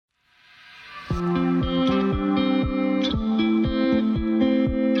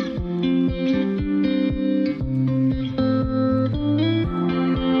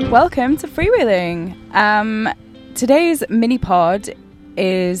Welcome to Freewheeling. Today's mini pod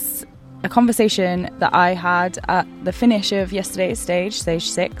is a conversation that I had at the finish of yesterday's stage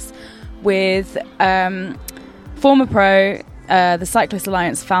 6, with former pro, the Cyclist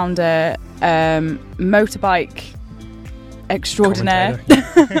Alliance founder, motorbike extraordinaire,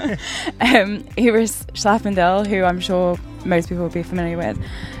 Iris Schlaffendel, who I'm sure most people will be familiar with.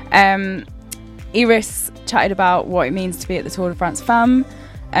 Iris chatted about what it means to be at the Tour de France Femmes.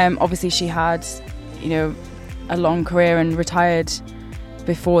 Obviously she had, a long career and retired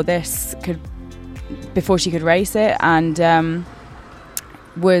before she could race it, and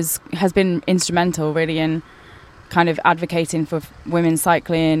has been instrumental really in kind of advocating for women's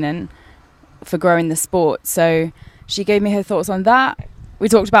cycling and for growing the sport. So she gave me her thoughts on that. We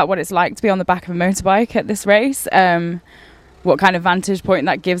talked about what it's like to be on the back of a motorbike at this race, what kind of vantage point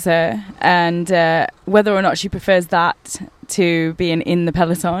that gives her, and whether or not she prefers that to being in the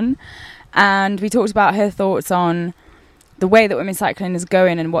peloton. And we talked about her thoughts on the way that women's cycling is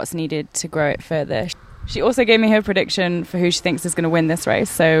going and what's needed to grow it further. She also gave me her prediction for who she thinks is going to win this race,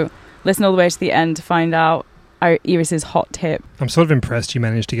 so listen all the way to the end to find out Iris's hot tip. I'm sort of impressed you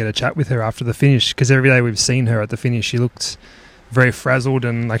managed to get a chat with her after the finish, because every day we've seen her at the finish she looked very frazzled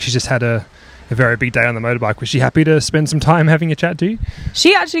and like she's just had a very big day on the motorbike. Was she happy to spend some time having a chat to you?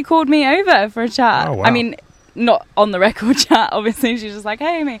 She actually called me over for a chat. Oh, wow. I mean, not on the record chat, obviously. She's just like,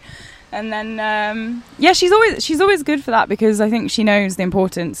 hey, Amy. And then, she's always good for that, because I think she knows the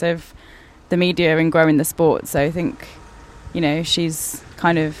importance of the media in growing the sport. So I think, she's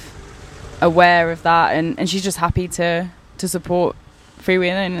kind of aware of that, and she's just happy to support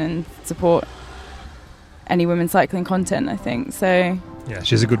freewheeling and support any women's cycling content, I think. So yeah,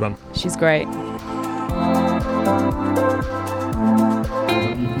 she's a good one. She's great.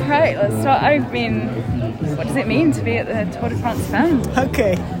 Right, let's start. What does it mean to be at the Tour de France Femmes?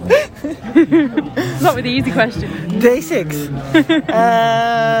 Okay. Start with the easy question. Day 6.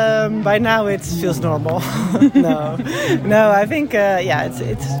 By now it feels normal. No, I think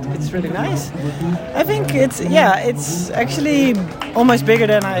it's really nice. I think it's actually almost bigger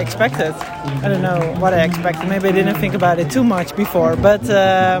than I expected. I don't know what I expected. Maybe I didn't think about it too much before, but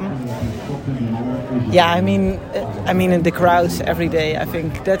in the crowds every day, I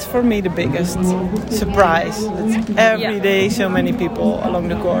think that's for me the biggest surprise. It's every day so many people along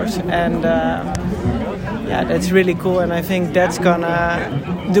the course, and that's really cool, and I think that's gonna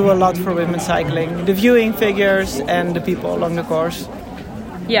do a lot for women's cycling. The viewing figures and the people along the course.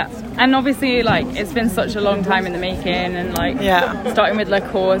 Yeah, and obviously it's been such a long time in the making, and starting with La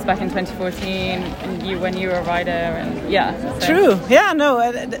Course back in 2014, and when you were a rider, and True. Yeah, no,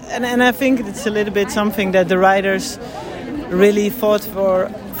 and I think it's a little bit something that the riders really fought for.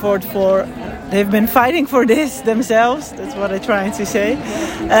 They've been fighting for this themselves. That's what I'm trying to say,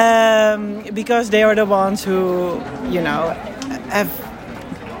 because they are the ones who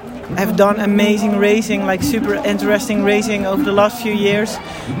have done amazing racing, like super interesting racing over the last few years.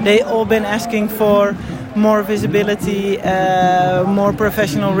 They all been asking for more visibility, more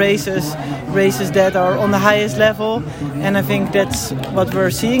professional races that are on the highest level, and I think that's what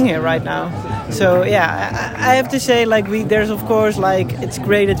we're seeing here right now. So I have to say, there's of course, it's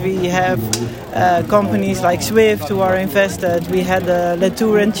great that we have companies like Zwift who are invested. We had Le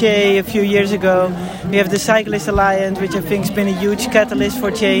Tour and Che a few years ago. We have the Cyclist Alliance, which I think has been a huge catalyst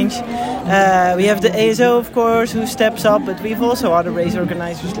for change. We have the ASO, of course, who steps up, but we've also other race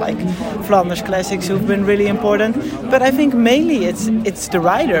organizers like Flanders Classics who've been really important. But I think mainly it's the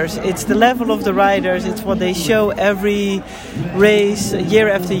riders. It's the level of the riders. It's what they show every race, year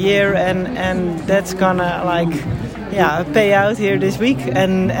after year, and that's gonna pay out here this week.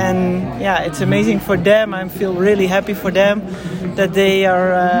 And it's amazing for them. I feel really happy for them that they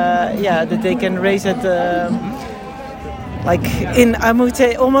are that they can race at I would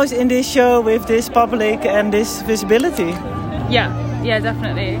say almost in this show with this public and this visibility. Yeah,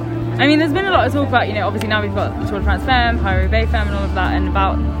 definitely. I mean, there's been a lot of talk about, obviously now we've got the Tour de France Femmes, Paris-Roubaix Femmes and all of that, and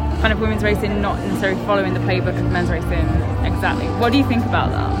about kind of women's racing not necessarily following the playbook of men's racing exactly. What do you think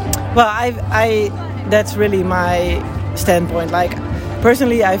about that? Well, I that's really my standpoint.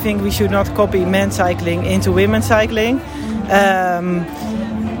 Personally, I think we should not copy men's cycling into women's cycling.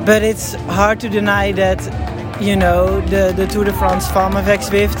 But it's hard to deny that, the Tour de France Femmes avec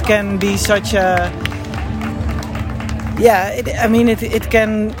Zwift can be such a... it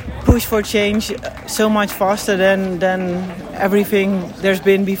can push for change so much faster than everything there's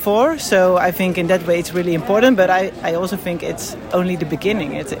been before. So I think in that way it's really important. But I also think it's only the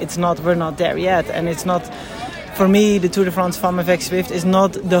beginning. It's not, we're not there yet, and it's not for me, the Tour de France Femme avec Zwift is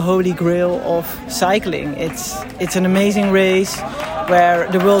not the holy grail of cycling. It's an amazing race where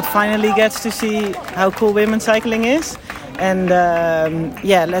the world finally gets to see how cool women's cycling is. And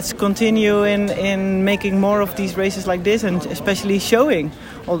let's continue in making more of these races like this, and especially showing,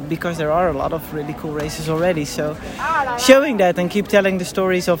 because there are a lot of really cool races already. So showing that and keep telling the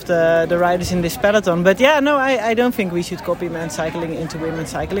stories of the riders in this peloton. But I don't think we should copy men's cycling into women's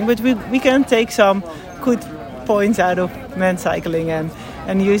cycling. But we can take some good points out of men's cycling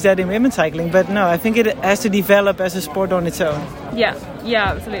and use that in women's cycling. But no, I think it has to develop as a sport on its own. Yeah,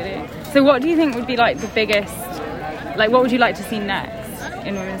 absolutely. So what do you think would be like the biggest, what would you like to see next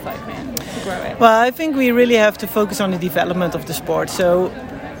in women's cycling to grow it? Well, I think we really have to focus on the development of the sport. So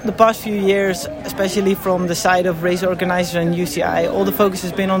the past few years, especially from the side of race organizers and UCI, all the focus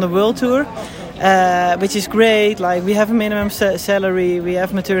has been on the World Tour, which is great. Like, we have a minimum salary, we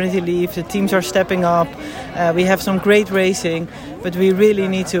have maternity leave, the teams are stepping up, we have some great racing, but we really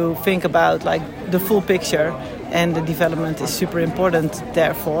need to think about the full picture. And the development is super important,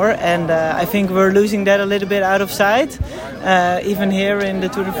 therefore. And I think we're losing that a little bit out of sight. Even here in the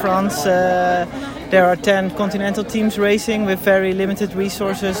Tour de France, there are 10 continental teams racing with very limited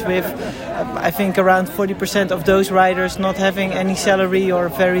resources, with I think around 40% of those riders not having any salary or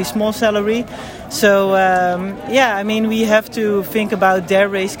very small salary. So we have to think about their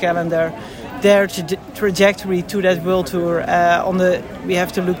race calendar, their trajectory to that World Tour. We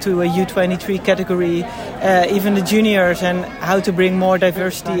have to look to a U23 category, even the juniors, and how to bring more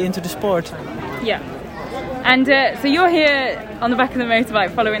diversity into the sport. Yeah. And so you're here on the back of the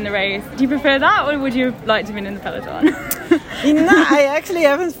motorbike following the race. Do you prefer that, or would you like to be in the peloton? I actually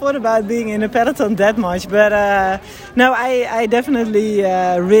haven't thought about being in a peloton that much, but I definitely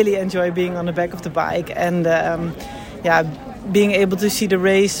really enjoy being on the back of the bike, and being able to see the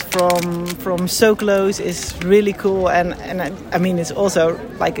race from so close is really cool, and I mean, it's also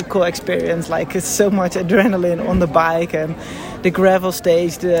like a cool experience. Like, it's so much adrenaline on the bike, and the gravel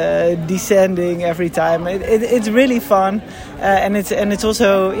stage, the descending every time. It's really fun, and it's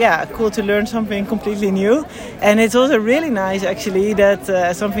also cool to learn something completely new. And it's also really nice, actually,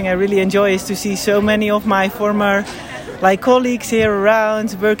 that something I really enjoy is to see so many of my former colleagues here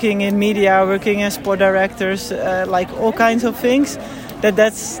around, working in media, working as sport directors, all kinds of things.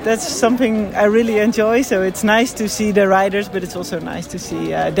 That's something I really enjoy. So it's nice to see the riders, but it's also nice to see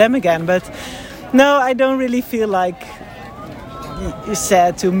them again. But no, I don't really feel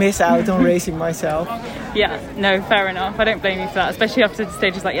sad to miss out on racing myself. Yeah, no, fair enough. I don't blame you for that, especially after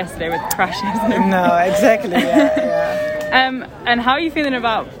stages like yesterday with crashes. No, exactly. Yeah. And how are you feeling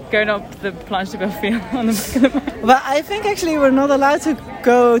about going up the Planche de Belfield on the back of the bike? Well, I think actually we're not allowed to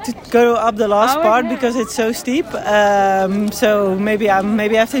go up the last part because it's so steep. So maybe I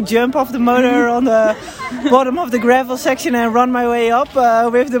have to jump off the motor on the bottom of the gravel section and run my way up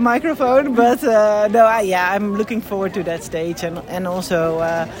with the microphone. But I'm looking forward to that stage, and also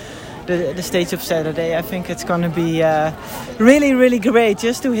the stage of Saturday. I think it's going to be really, really great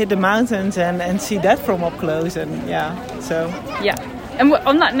just to hit the mountains and see that from up close. And And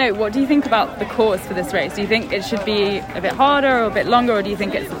on that note, what do you think about the course for this race? Do you think it should be a bit harder or a bit longer, or do you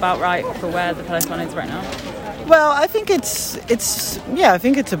think it's about right for where the peloton is right now? Well, I think it's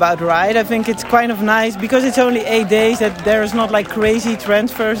about right. I think it's kind of nice because it's only 8 days that there's not crazy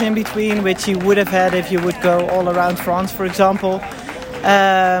transfers in between, which you would have had if you would go all around France, for example.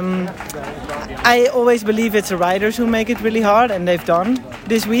 I always believe it's the riders who make it really hard, and they've done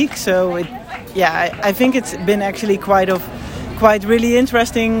this week. So I think it's been actually quite really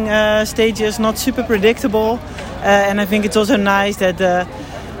interesting stages, not super predictable, and I think it's also nice that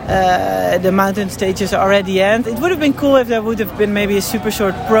the mountain stages are at the end. It would have been cool if there would have been maybe a super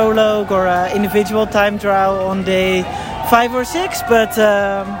short prologue or an individual time trial on day 5 or 6, but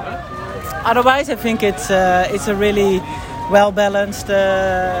otherwise I think it's a really well balanced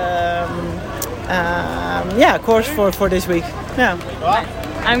course for this week. Yeah.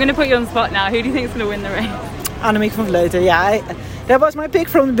 I'm going to put you on the spot now. Who do you think is going to win the race? Annemiek van Vleuten. That was my pick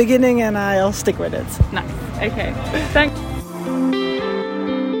from the beginning, and I'll stick with it. Nice. Okay. Thanks.